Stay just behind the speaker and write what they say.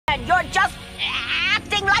You're just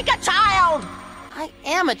acting like a child! I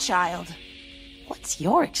am a child. What's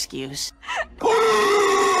your excuse?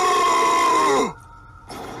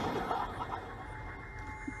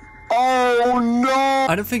 Oh no!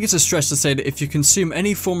 I don't think it's a stretch to say that if you consume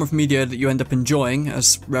any form of media that you end up enjoying,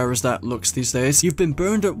 as rare as that looks these days, you've been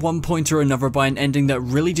burned at one point or another by an ending that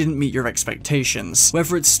really didn't meet your expectations.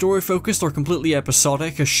 Whether it's story-focused or completely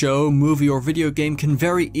episodic, a show, movie, or video game can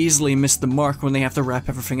very easily miss the mark when they have to wrap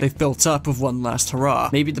everything they've built up with one last hurrah.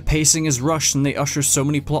 Maybe the pacing is rushed and they usher so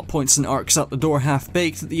many plot points and arcs out the door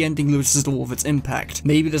half-baked that the ending loses all of its impact.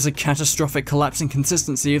 Maybe there's a catastrophic collapse in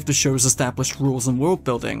consistency of the show's established rules and world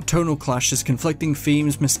building. Tonal clashes, conflicting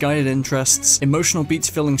themes, misguided interests, emotional beats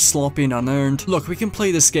feeling sloppy and unearned. Look, we can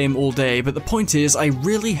play this game all day, but the point is, I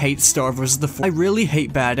really hate Star vs. the I really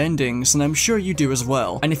hate bad endings, and I'm sure you do as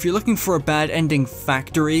well. And if you're looking for a bad ending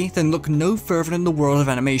factory, then look no further in the world of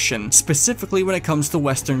animation, specifically when it comes to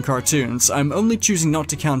Western cartoons. I'm only choosing not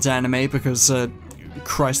to count anime because,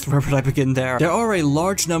 Christ, where would I begin there? There are a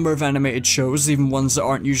large number of animated shows, even ones that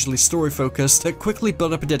aren't usually story-focused, that quickly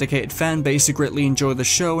build up a dedicated fan base who greatly enjoy the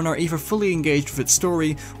show and are either fully engaged with its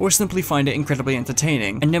story, or simply find it incredibly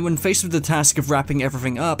entertaining, and then when faced with the task of wrapping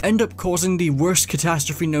everything up, end up causing the worst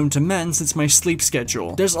catastrophe known to man since my sleep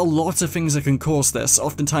schedule. There's a lot of things that can cause this.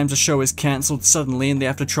 Oftentimes a show is cancelled suddenly and they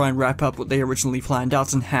have to try and wrap up what they originally planned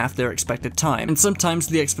out in half their expected time, and sometimes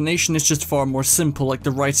the explanation is just far more simple, like the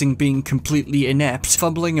writing being completely inept,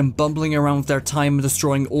 fumbling and bumbling around with their time and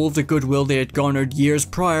destroying all of the goodwill they had garnered years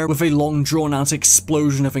prior with a long drawn-out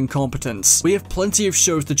explosion of incompetence. We have plenty of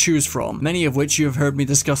shows to choose from, many of which you have heard me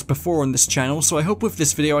discuss before on this channel, so I hope with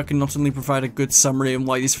this video I can not only provide a good summary on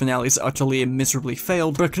why these finales utterly and miserably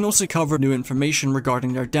failed, but can also cover new information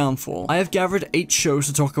regarding their downfall. I have gathered 8 shows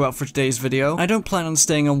to talk about for today's video. I don't plan on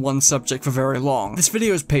staying on one subject for very long. This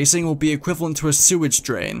video's pacing will be equivalent to a sewage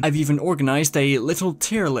drain. I've even organized a little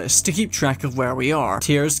tier list to keep track of where we are.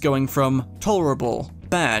 Tiers going from tolerable,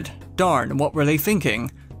 bad, darn, what were they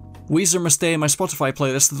thinking? Weezer must stay in my Spotify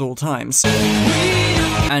playlist at all times.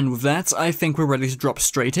 And with that, I think we're ready to drop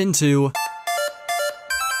straight into...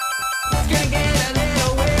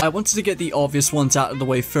 I wanted to get the obvious ones out of the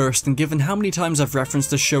way first, and given how many times I've referenced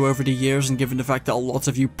this show over the years, and given the fact that a lot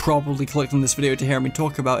of you probably clicked on this video to hear me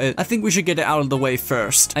talk about it, I think we should get it out of the way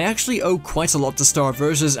first. I actually owe quite a lot to Star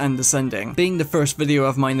vs. and this ending, being the first video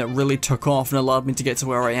of mine that really took off and allowed me to get to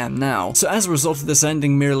where I am now. So as a result of this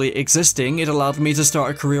ending merely existing, it allowed me to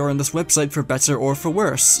start a career on this website for better or for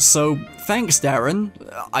worse. So thanks, Darren,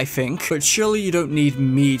 I think. But surely you don't need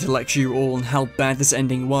me to lecture you all on how bad this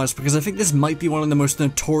ending was, because I think this might be one of the most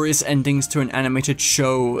notorious endings to an animated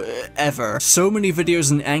show ever. So many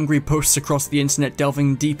videos and angry posts across the internet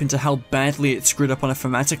delving deep into how badly it screwed up on a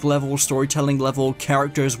thematic level, storytelling level,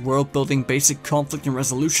 characters, world building, basic conflict and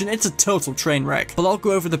resolution. It's a total train wreck. But I'll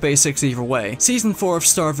go over the basics either way. Season 4 of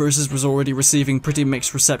Star vs. was already receiving pretty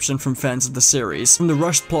mixed reception from fans of the series. From the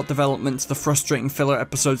rushed plot development to the frustrating filler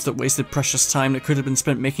episodes that wasted precious time that could have been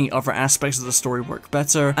spent making other aspects of the story work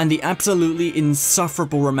better, and the absolutely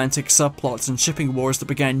insufferable romantic subplots and shipping wars that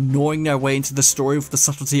began gnawing their way into the story with the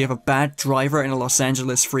subtlety of a bad driver in a Los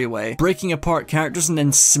Angeles freeway, breaking apart characters and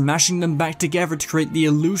then smashing them back together to create the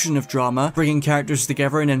illusion of drama, bringing characters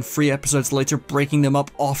together and then 3 episodes later breaking them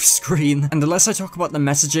up off screen. And the less I talk about the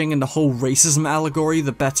messaging and the whole racism allegory,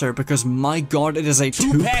 the better, because my god, it is a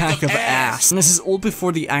 2-pack of ass. And this is all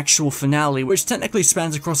before the actual finale, which technically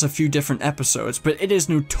spans across a few different episodes, but it is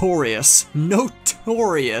notorious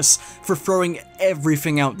for throwing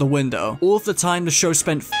everything out the window. All of the time the show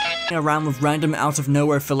spent around with random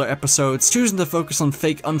out-of-nowhere filler episodes, choosing to focus on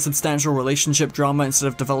fake unsubstantial relationship drama instead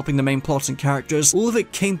of developing the main plot and characters, all of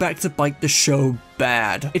it came back to bite the show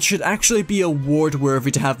bad. It should actually be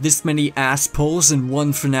award-worthy to have this many ass pulls in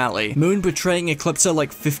one finale. Moon betraying Eclipsa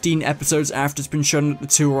like 15 episodes after it's been shown that the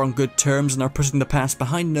two are on good terms and are putting the past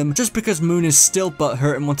behind them, just because Moon is still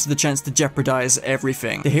butthurt and wanted the chance to jeopardize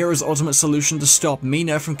everything. The hero's ultimate solution to stop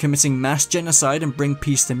Mina from committing mass genocide and bring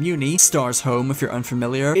peace to Muni, Star's home if you're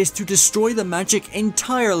unfamiliar, is to destroy the magic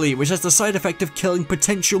entirely, which has the side effect of killing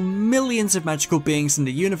potential millions of magical beings in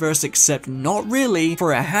the universe, except not really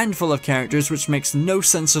for a handful of characters, which makes no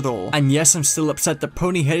sense at all. And yes, I'm still upset that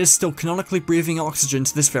Ponyhead is still canonically breathing oxygen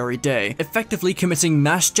to this very day, effectively committing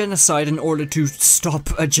mass genocide in order to stop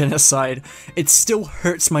a genocide. It still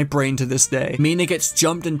hurts my brain to this day. Mina gets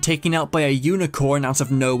jumped and taken out by a unicorn out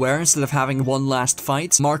of nowhere instead of having one last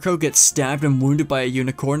fight. Marco gets stabbed and wounded by a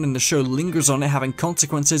unicorn and the show lingers on it having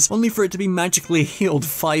consequences, only for it to be magically healed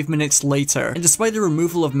 5 minutes later. And despite the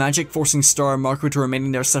removal of magic forcing Star and Marco to remain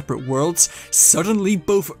in their separate worlds, suddenly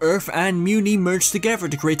both Earth and Muni merge merged together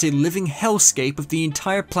to create a living hellscape of the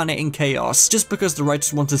entire planet in chaos, just because the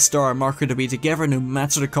writers wanted Star and Marco to be together no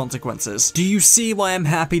matter the consequences. Do you see why I'm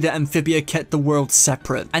happy that Amphibia kept the world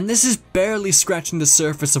separate? And this is barely scratching the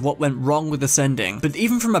surface of what went wrong with this ending, but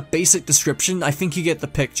even from a basic description, I think you get the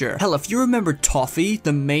picture. Hell, if you remember Toffee,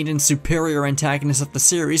 the main and superior antagonist of the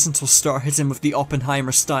series until Star hit him with the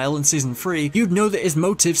Oppenheimer style in season 3, you'd know that his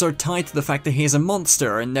motives are tied to the fact that he is a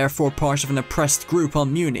monster and therefore part of an oppressed group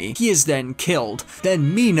on Muni. He is then killed.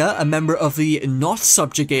 Then Mina, a member of the not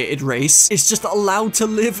subjugated race, is just allowed to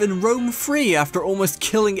live and roam free after almost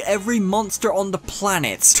killing every monster on the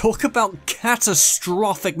planet. Talk about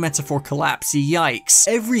catastrophic metaphor collapse, yikes.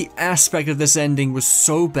 Every aspect of this ending was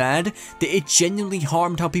so bad that it genuinely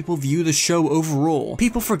harmed how people view the show overall.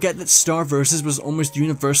 People forget that Star Vs was almost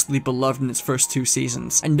universally beloved in its first 2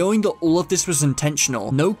 seasons, and knowing that all of this was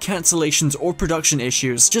intentional, no cancellations or production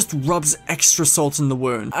issues, just rubs extra salt in the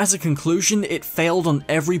wound. As a conclusion, it failed on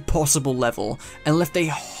every possible level, and left a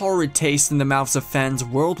horrid taste in the mouths of fans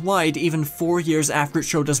worldwide even 4 years after it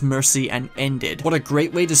showed us mercy and ended. What a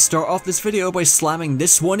great way to start off this video by slamming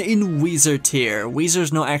this one in Weezer tier.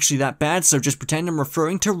 Weezer's not actually that bad, so just pretend I'm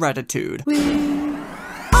referring to Ratitude.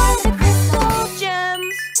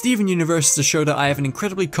 Steven Universe is a show that I have an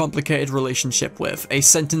incredibly complicated relationship with, a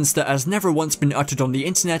sentence that has never once been uttered on the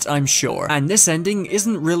internet, I'm sure. And this ending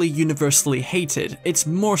isn't really universally hated, it's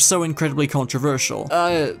more so incredibly controversial.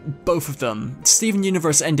 Both of them. Steven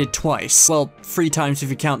Universe ended twice. Well, 3 times if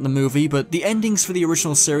you count the movie, but the endings for the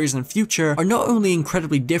original series and future are not only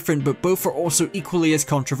incredibly different, but both are also equally as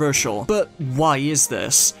controversial. But why is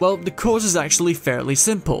this? Well, the cause is actually fairly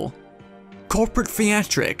simple. Corporate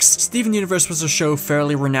theatrics. Steven Universe was a show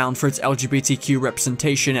fairly renowned for its LGBTQ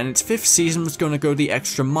representation, and its 5th season was going to go the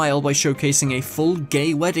extra mile by showcasing a full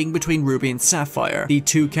gay wedding between Ruby and Sapphire, the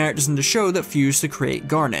 2 characters in the show that fused to create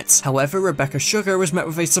Garnet. However, Rebecca Sugar was met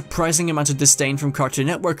with a surprising amount of disdain from Cartoon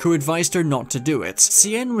Network, who advised her not to do it.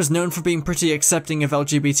 CN was known for being pretty accepting of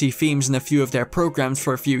LGBT themes in a few of their programs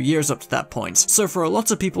for a few years up to that point, so for a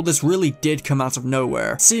lot of people this really did come out of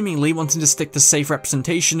nowhere, seemingly wanting to stick to safe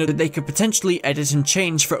representation that they could potentially edit and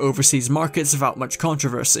change for overseas markets without much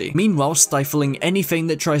controversy, meanwhile stifling anything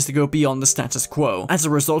that tries to go beyond the status quo. As a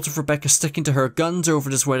result of Rebecca sticking to her guns over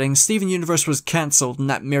this wedding, Steven Universe was cancelled, and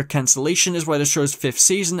that mere cancellation is why the show's 5th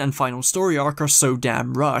season and final story arc are so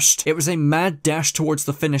damn rushed. It was a mad dash towards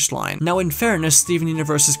the finish line. Now in fairness, Steven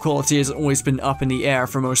Universe's quality has always been up in the air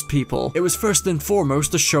for most people. It was first and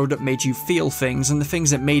foremost a show that made you feel things, and the things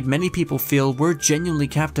that made many people feel were genuinely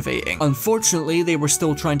captivating. Unfortunately, they were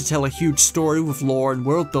still trying to tell a huge story with lore and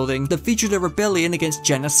world building that featured a rebellion against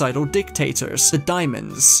genocidal dictators, the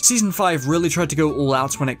Diamonds. Season 5 really tried to go all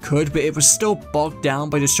out when it could, but it was still bogged down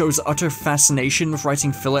by the show's utter fascination with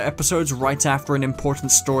writing filler episodes right after an important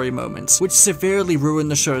story moment, which severely ruined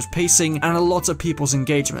the show's pacing and a lot of people's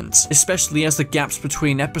engagement, especially as the gaps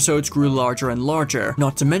between episodes grew larger and larger,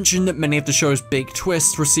 not to mention that many of the show's big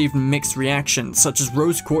twists received mixed reactions, such as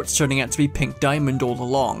Rose Quartz turning out to be Pink Diamond all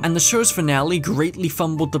along, and the show's finale greatly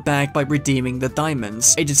fumbled the bag by redeeming the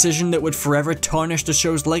Diamonds, a decision that would forever tarnish the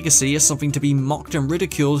show's legacy as something to be mocked and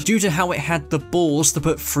ridiculed due to how it had the balls to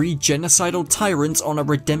put 3 genocidal tyrants on a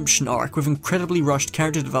redemption arc with incredibly rushed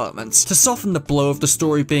character developments. To soften the blow of the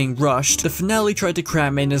story being rushed, the finale tried to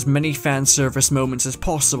cram in as many fan service moments as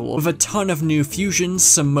possible, with a ton of new fusions,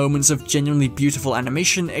 some moments of genuinely beautiful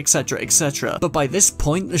animation, etc, etc. But by this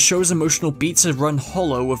point, the show's emotional beats had run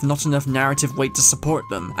hollow with not enough narrative weight to support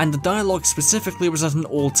them, and the dialogue specifically was at an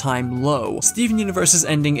all-time low. Steven Universe's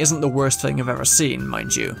ending isn't the worst thing I've ever seen,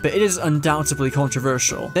 mind you, but it is undoubtedly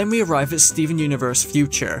controversial. Then we arrive at Steven Universe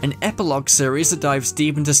Future, an epilogue series that dives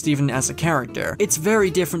deep into Steven as a character. It's very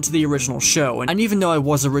different to the original show, and even though I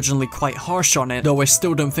was originally quite harsh on it, though I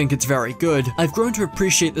still don't think it's very good, I've grown to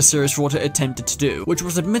appreciate the series for what it attempted to do, which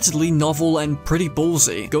was admittedly novel and pretty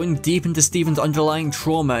ballsy, going deep into Steven's underlying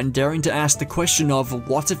trauma and daring to ask the question of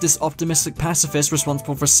what if this optimistic pacifist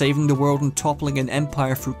responsible for saving the world and toppling an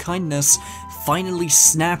empire through kindness finally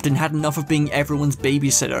snapped and had enough of being everyone's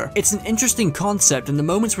babysitter. It's an interesting concept, and the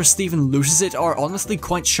moments where Steven loses it are honestly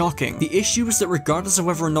quite shocking. The issue is that regardless of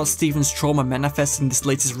whether or not Steven's trauma manifests in this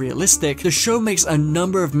late is realistic, the show makes a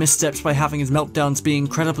number of missteps by having his meltdowns be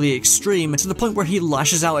incredibly extreme, to the point where he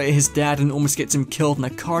lashes out at his dad and almost gets him killed in a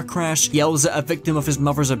car crash, yells at a victim of his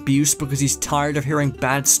mother's abuse because he's tired of hearing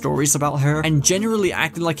bad stories about her, and generally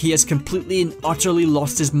acting like he has completely and utterly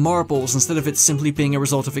lost his marbles instead of it simply being a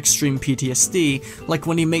result of extreme extreme PTSD, like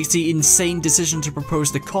when he makes the insane decision to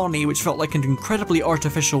propose to Connie, which felt like an incredibly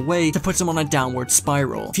artificial way to put him on a downward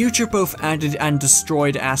spiral. Future both added and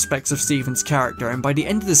destroyed aspects of Steven's character, and by the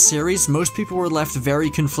end of the series, most people were left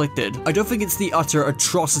very conflicted. I don't think it's the utter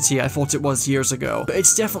atrocity I thought it was years ago, but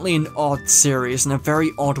it's definitely an odd series and a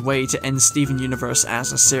very odd way to end Steven Universe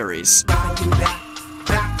as a series.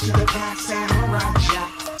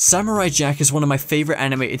 Samurai Jack is one of my favorite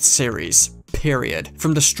animated series. Period.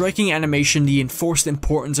 From the striking animation, the enforced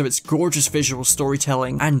importance of its gorgeous visual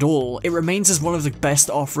storytelling, and all, it remains as one of the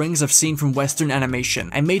best offerings I've seen from Western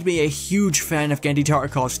animation, and made me a huge fan of Genndy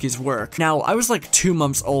Tartakovsky's work. Now, I was like 2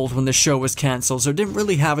 months old when the show was cancelled, so it didn't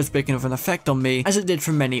really have as big of an effect on me as it did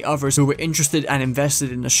for many others who were interested and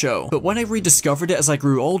invested in the show. But when I rediscovered it as I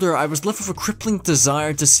grew older, I was left with a crippling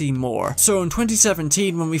desire to see more. So in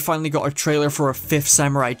 2017, when we finally got a trailer for a 5th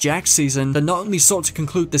Samurai Jack season that not only sought to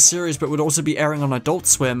conclude the series but would also be airing on Adult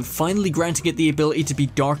Swim, finally granting it the ability to be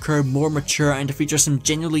darker, more mature, and to feature some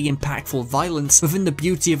genuinely impactful violence within the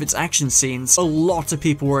beauty of its action scenes, a lot of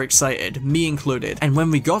people were excited, me included. And when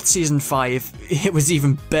we got season 5, it was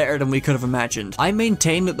even better than we could have imagined. I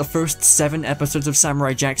maintain that the first 7 episodes of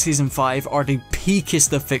Samurai Jack season 5 are the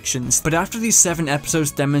peakest of fictions, but after these 7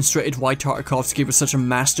 episodes demonstrated why Tartakovsky was such a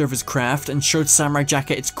master of his craft and showed Samurai Jack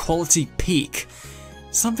at its quality peak,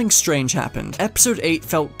 something strange happened. Episode 8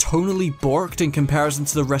 felt tonally borked in comparison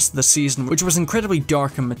to the rest of the season, which was incredibly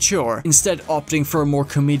dark and mature, instead opting for a more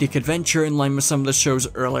comedic adventure in line with some of the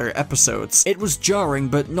show's earlier episodes. It was jarring,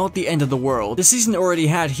 but not the end of the world. The season already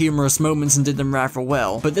had humorous moments and did them rather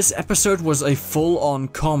well, but this episode was a full-on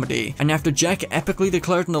comedy, and after Jack epically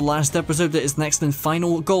declared in the last episode that his next and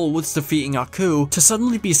final goal was defeating Aku, to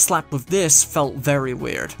suddenly be slapped with this felt very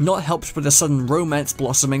weird. Not helped by the sudden romance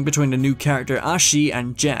blossoming between the new character Ashi and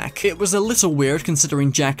Jack. It was a little weird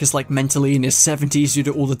considering Jack is like mentally in his 70s due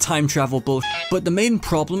to all the time travel bullshit, but the main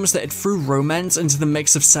problem is that it threw romance into the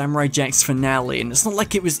mix of Samurai Jack's finale, and it's not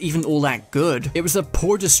like it was even all that good. It was a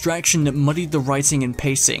poor distraction that muddied the writing and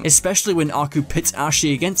pacing, especially when Aku pits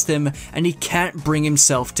Ashi against him and he can't bring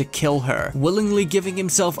himself to kill her, willingly giving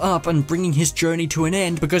himself up and bringing his journey to an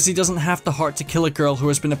end because he doesn't have the heart to kill a girl who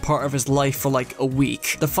has been a part of his life for like a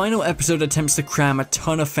week. The final episode attempts to cram a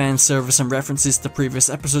ton of fan service and references to previous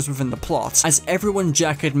episodes within the plot, as everyone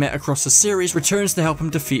Jack had met across the series returns to help him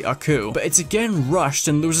defeat Aku, but it's again rushed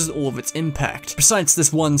and loses all of its impact, besides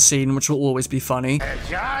this one scene which will always be funny. The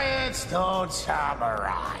giant stone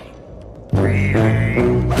samurai.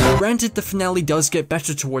 Granted, the finale does get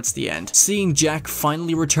better towards the end, seeing Jack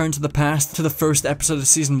finally return to the past to the first episode of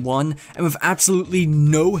season 1, and with absolutely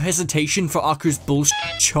no hesitation for Aku's bullshit,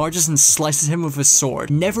 charges and slices him with his sword,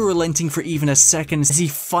 never relenting for even a second as he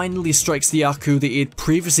finally strikes the Aku that he had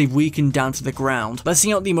previously weakened down to the ground,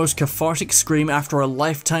 letting out the most cathartic scream after a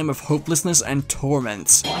lifetime of hopelessness and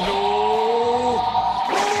torment.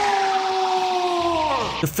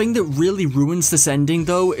 The thing that really ruins this ending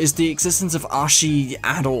though is the existence of Ashi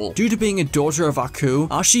at all. Due to being a daughter of Aku,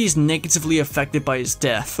 Ashi is negatively affected by his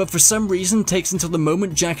death, but for some reason takes until the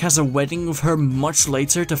moment Jack has a wedding with her much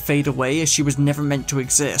later to fade away as she was never meant to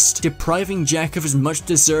exist, depriving Jack of his much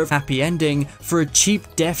deserved happy ending for a cheap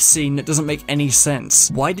death scene that doesn't make any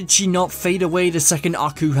sense. Why did she not fade away the second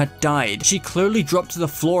Aku had died? She clearly dropped to the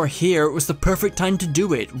floor here, it was the perfect time to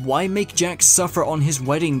do it. Why make Jack suffer on his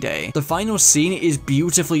wedding day? The final scene is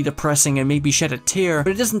beautifully depressing and made me shed a tear,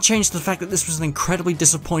 but it doesn't change the fact that this was an incredibly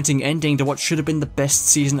disappointing ending to what should have been the best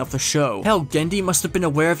season of the show. Hell, Genndy must have been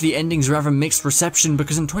aware of the ending's rather mixed reception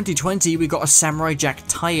because in 2020 we got a Samurai Jack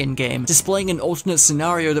tie-in game, displaying an alternate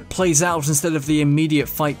scenario that plays out instead of the immediate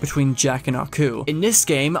fight between Jack and Aku. In this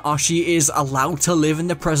game, Ashi is allowed to live in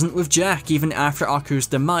the present with Jack even after Aku's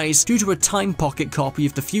demise due to a time pocket copy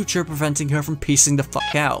of the future preventing her from piecing the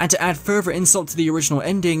fuck out. And to add further insult to the original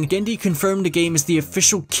ending, Genndy confirmed the game is the official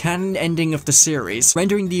canon ending of the series,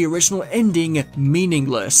 rendering the original ending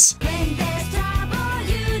meaningless.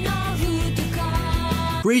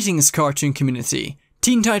 Greetings, cartoon community.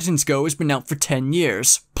 Teen Titans Go has been out for 10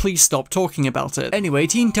 years. Please stop talking about it. Anyway,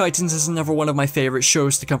 Teen Titans is another one of my favorite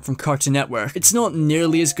shows to come from Cartoon Network. It's not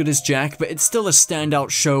nearly as good as Jack, but it's still a standout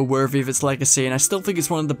show worthy of its legacy, and I still think it's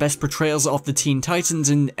one of the best portrayals of the Teen Titans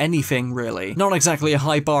in anything, really. Not exactly a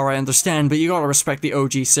high bar, I understand, but you gotta respect the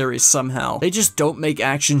OG series somehow. They just don't make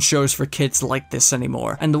action shows for kids like this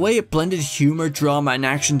anymore, and the way it blended humor, drama, and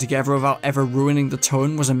action together without ever ruining the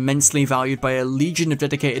tone was immensely valued by a legion of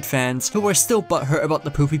dedicated fans who are still butthurt about the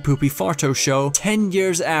Poopy Poopy Farto show 10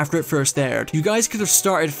 years after it first aired. You guys could have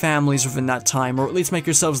started families within that time, or at least make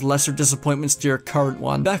yourselves lesser disappointments to your current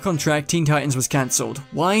one. Back on track, Teen Titans was cancelled.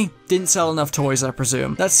 Why? didn't sell enough toys, I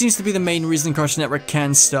presume. That seems to be the main reason Cartoon Network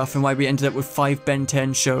canned stuff and why we ended up with 5 Ben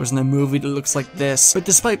 10 shows and a movie that looks like this. But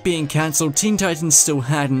despite being cancelled, Teen Titans still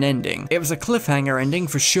had an ending. It was a cliffhanger ending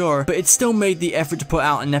for sure, but it still made the effort to put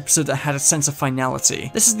out an episode that had a sense of finality.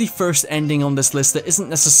 This is the first ending on this list that isn't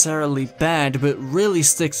necessarily bad, but really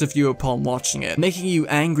sticks with you upon watching it, making you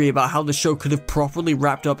angry about how the show could have properly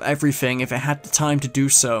wrapped up everything if it had the time to do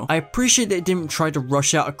so. I appreciate that it didn't try to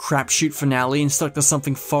rush out a crapshoot finale and stuck to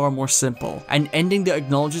something far more simple. An ending that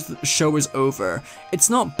acknowledges that the show is over.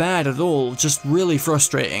 It's not bad at all, just really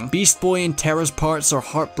frustrating. Beast Boy and Terra's parts are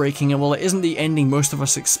heartbreaking, and while it isn't the ending most of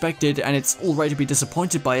us expected, and it's alright to be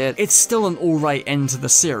disappointed by it, it's still an alright end to the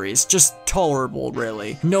series. Just tolerable,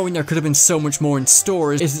 really. Knowing there could have been so much more in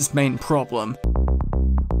store is its main problem.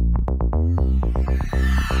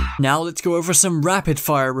 Now let's go over some rapid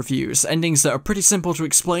fire reviews, endings that are pretty simple to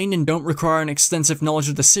explain and don't require an extensive knowledge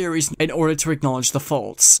of the series in order to acknowledge the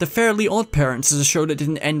faults. The Fairly Odd Parents is a show that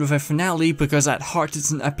didn't end with a finale because at heart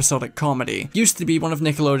it's an episodic comedy. Used to be one of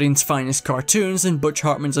Nickelodeon's finest cartoons and Butch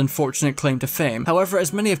Hartman's unfortunate claim to fame. However,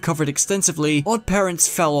 as many have covered extensively, Odd Parents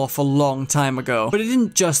fell off a long time ago, but it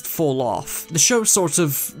didn't just fall off. The show sort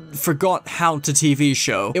of forgot how to TV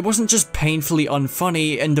show. It wasn't just painfully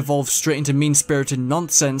unfunny and devolved straight into mean-spirited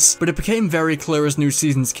nonsense, but it became very clear as new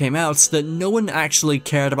seasons came out that no one actually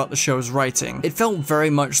cared about the show's writing. It felt very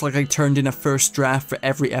much like I turned in a first draft for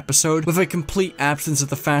every episode, with a complete absence of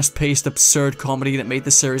the fast-paced, absurd comedy that made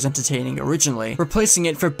the series entertaining originally, replacing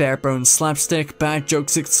it for bare-bones slapstick, bad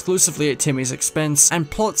jokes exclusively at Timmy's expense,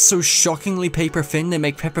 and plots so shockingly paper thin they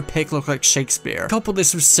make Peppa Pig look like Shakespeare. Couple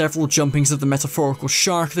this with several jumpings of the metaphorical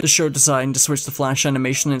shark that the show designed to switch to Flash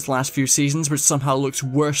animation in its last few seasons, which somehow looks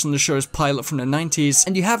worse than the show's pilot from the 90s,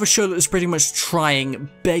 and you have a show that was pretty much trying,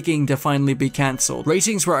 begging to finally be cancelled.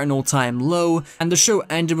 Ratings were at an all-time low, and the show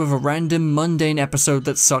ended with a random, mundane episode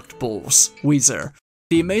that sucked balls. Weezer.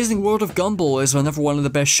 The Amazing World of Gumball is another one of the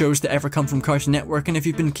best shows to ever come from Cartoon Network, and if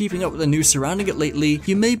you've been keeping up with the news surrounding it lately,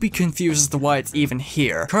 you may be confused as to why it's even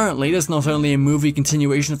here. Currently, there's not only a movie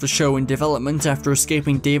continuation of the show in development after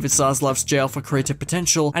escaping David Zaslav's jail for creative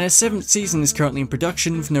potential, and a 7th season is currently in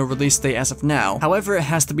production with no release date as of now. However, it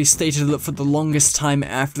has to be stated that for the longest time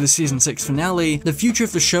after the season 6 finale, the future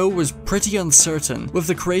of the show was pretty uncertain, with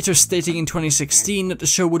the creator stating in 2016 that the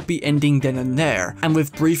show would be ending then and there, and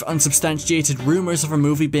with brief unsubstantiated rumors of a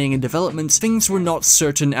movie being in development, things were not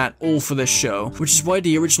certain at all for this show, which is why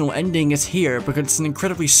the original ending is here, because it's an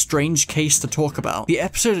incredibly strange case to talk about. The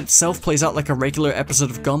episode itself plays out like a regular episode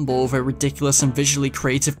of Gumball with a ridiculous and visually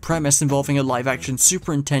creative premise involving a live-action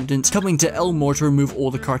superintendent coming to Elmore to remove all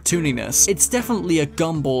the cartooniness. It's definitely a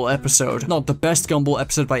Gumball episode. Not the best Gumball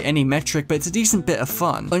episode by any metric, but it's a decent bit of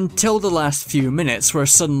fun. Until the last few minutes, where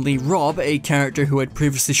suddenly Rob, a character who had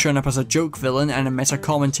previously shown up as a joke villain and a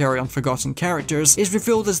meta-commentary on forgotten characters, is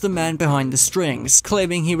revealed as the man behind the strings,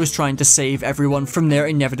 claiming he was trying to save everyone from their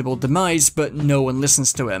inevitable demise, but no one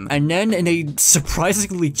listens to him. And then, in a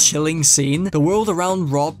surprisingly chilling scene, the world around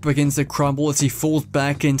Rob begins to crumble as he falls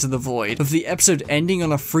back into the void, with the episode ending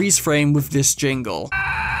on a freeze frame with this jingle.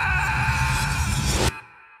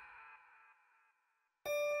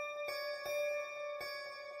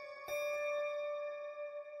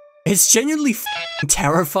 It's genuinely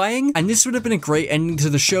terrifying, and this would have been a great ending to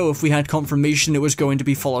the show if we had confirmation it was going to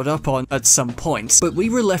be followed up on at some point. But we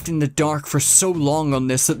were left in the dark for so long on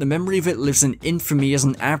this that the memory of it lives in infamy as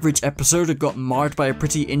an average episode that got marred by a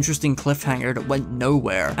pretty interesting cliffhanger that went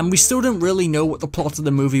nowhere. And we still don't really know what the plot of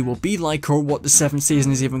the movie will be like or what the 7th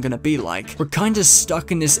season is even going to be like. We're kinda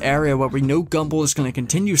stuck in this area where we know Gumball is going to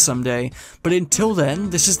continue someday, but until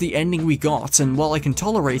then, this is the ending we got, and while I can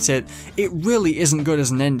tolerate it, it really isn't good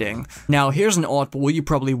as an ending. Now, here's an oddball you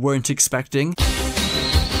probably weren't expecting.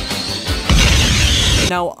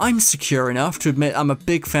 Now, I'm secure enough to admit I'm a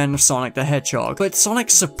big fan of Sonic the Hedgehog, but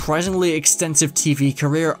Sonic's surprisingly extensive TV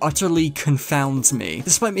career utterly confounds me.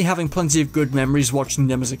 Despite me having plenty of good memories watching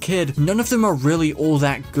them as a kid, none of them are really all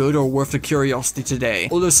that good or worth the curiosity today,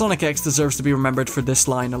 although Sonic X deserves to be remembered for this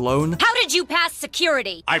line alone. How did you pass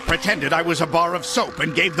security? I pretended I was a bar of soap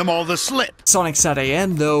and gave them all the slip. Sonic Sat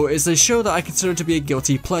AM, though, is a show that I consider to be a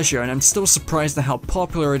guilty pleasure, and I'm still surprised at how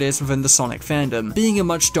popular it is within the Sonic fandom, being a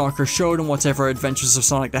much darker show than whatever Adventures of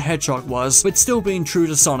Sonic the Hedgehog was, but still being true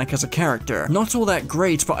to Sonic as a character. Not all that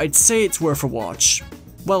great, but I'd say it's worth a watch.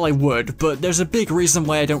 Well, I would, but there's a big reason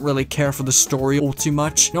why I don't really care for the story all too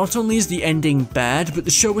much. Not only is the ending bad, but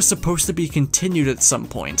the show was supposed to be continued at some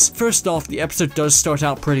point. First off, the episode does start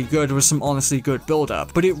out pretty good with some honestly good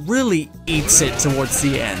build-up, but it really eats it towards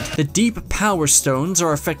the end. The deep power stones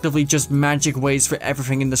are effectively just magic ways for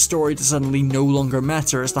everything in the story to suddenly no longer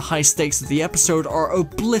matter, as the high stakes of the episode are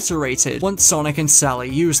obliterated once Sonic and Sally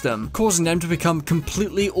use them, causing them to become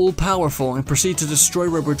completely all-powerful and proceed to destroy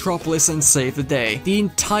Robotropolis and save the day. The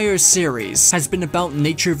entire series has been about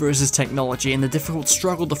nature versus technology and the difficult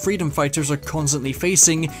struggle the freedom fighters are constantly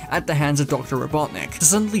facing at the hands of Dr. Robotnik. To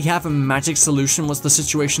suddenly have a magic solution once the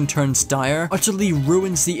situation turns dire utterly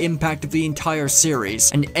ruins the impact of the entire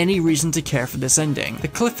series and any reason to care for this ending. The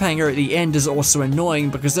cliffhanger at the end is also annoying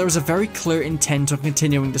because there was a very clear intent on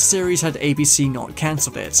continuing the series had ABC not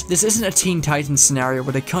cancelled it. This isn't a Teen Titans scenario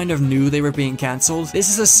where they kind of knew they were being cancelled. This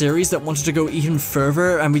is a series that wanted to go even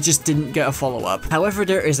further and we just didn't get a follow-up. However,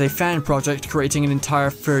 there is a fan project creating an entire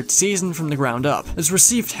third season from the ground up. It's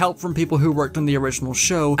received help from people who worked on the original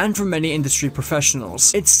show and from many industry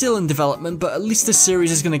professionals. It's still in development, but at least the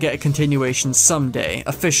series is going to get a continuation someday,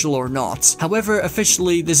 official or not. However,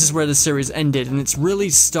 officially, this is where the series ended, and it's really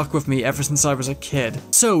stuck with me ever since I was a kid.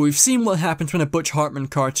 So, we've seen what happens when a Butch Hartman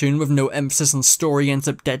cartoon with no emphasis on story ends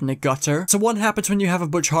up dead in a gutter. So what happens when you have a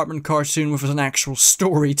Butch Hartman cartoon with an actual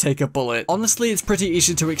story take a bullet? Honestly, it's pretty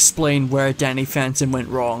easy to explain where Danny Phantom went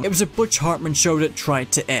wrong. It was a Butch Hartman show that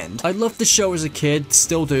tried to end. I loved the show as a kid,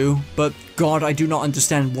 still do, but God, I do not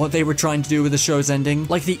understand what they were trying to do with the show's ending.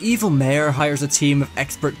 Like, the evil mayor hires a team of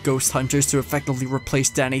expert ghost hunters to effectively replace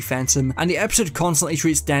Danny Phantom, and the episode constantly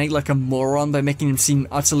treats Danny like a moron by making him seem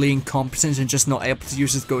utterly incompetent and just not able to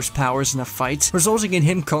use his ghost powers in a fight, resulting in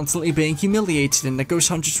him constantly being humiliated and the ghost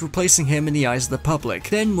hunters replacing him in the eyes of the public.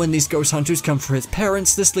 Then, when these ghost hunters come for his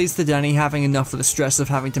parents, this leads to Danny having enough of the stress of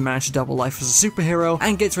having to manage a double life as a superhero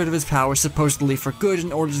and gets rid of his powers supposedly for good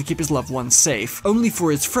in order to keep his loved ones safe, only for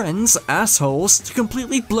his friends, assholes, to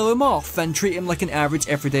completely blow him off and treat him like an average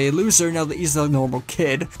everyday loser now that he's a normal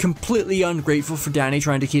kid, completely ungrateful for Danny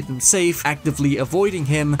trying to keep them safe, actively avoiding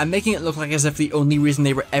him, and making it look like as if the only reason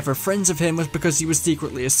they were ever friends of him was because he was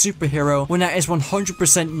secretly a superhero, when that is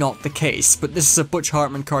 100% not the case. But this is a Butch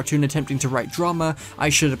Hartman cartoon attempting to write drama. I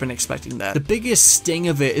should have been expecting that. The biggest sting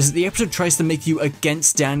of it is that the episode tries to make you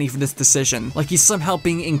against Danny for this decision, like he's somehow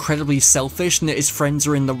being incredibly selfish and that his friends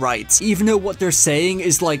are in the right, even though what they're saying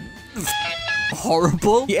is like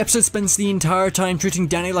horrible. The episode spends the entire time treating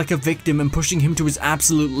Danny like a victim and pushing him to his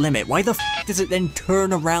absolute limit. Why the f does it then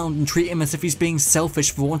turn around and treat him as if he's being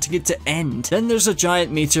selfish for wanting it to end? Then there's a giant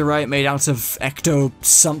meteorite made out of ecto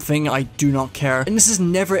something, I do not care. And this has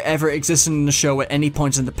never ever existed in the show at any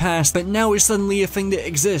point in the past, but now is suddenly a thing that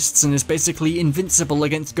exists and is basically invincible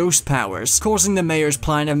against ghost powers, causing the mayor's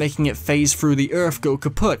plan of making it phase through the earth go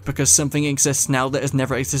kaput because something exists now that has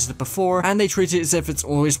never existed before, and they treat it as if it's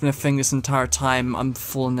always been a thing this entire time. I'm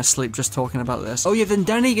falling asleep just talking about this. Oh yeah, then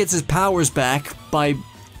Danny gets his powers back by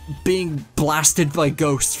being blasted by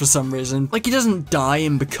ghosts for some reason. Like, he doesn't die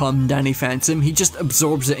and become Danny Phantom, he just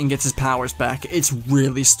absorbs it and gets his powers back. It's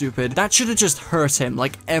really stupid. That should have just hurt him,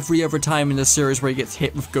 like every other time in the series where he gets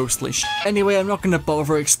hit with ghostly shit. Anyway, I'm not gonna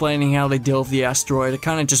bother explaining how they deal with the asteroid. I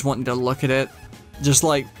kinda just want you to look at it. Just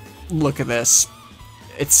like, look at this.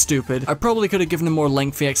 It's stupid. I probably could have given a more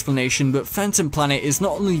lengthy explanation, but Phantom Planet is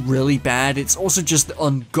not only really bad, it's also just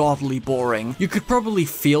ungodly boring. You could probably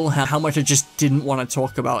feel how much I just didn't want to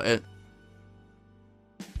talk about it.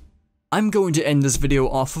 I'm going to end this video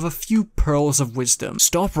off with a few pearls of wisdom.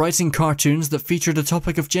 Stop writing cartoons that feature the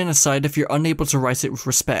topic of genocide if you're unable to write it with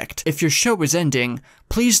respect. If your show is ending,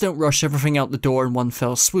 please don't rush everything out the door in one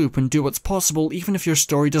fell swoop and do what's possible even if your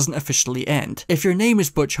story doesn't officially end. If your name is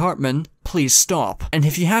Butch Hartman, please stop. And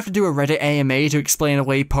if you have to do a Reddit AMA to explain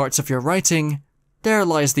away parts of your writing, there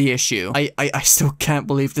lies the issue. I still can't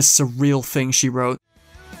believe this is a real thing she wrote.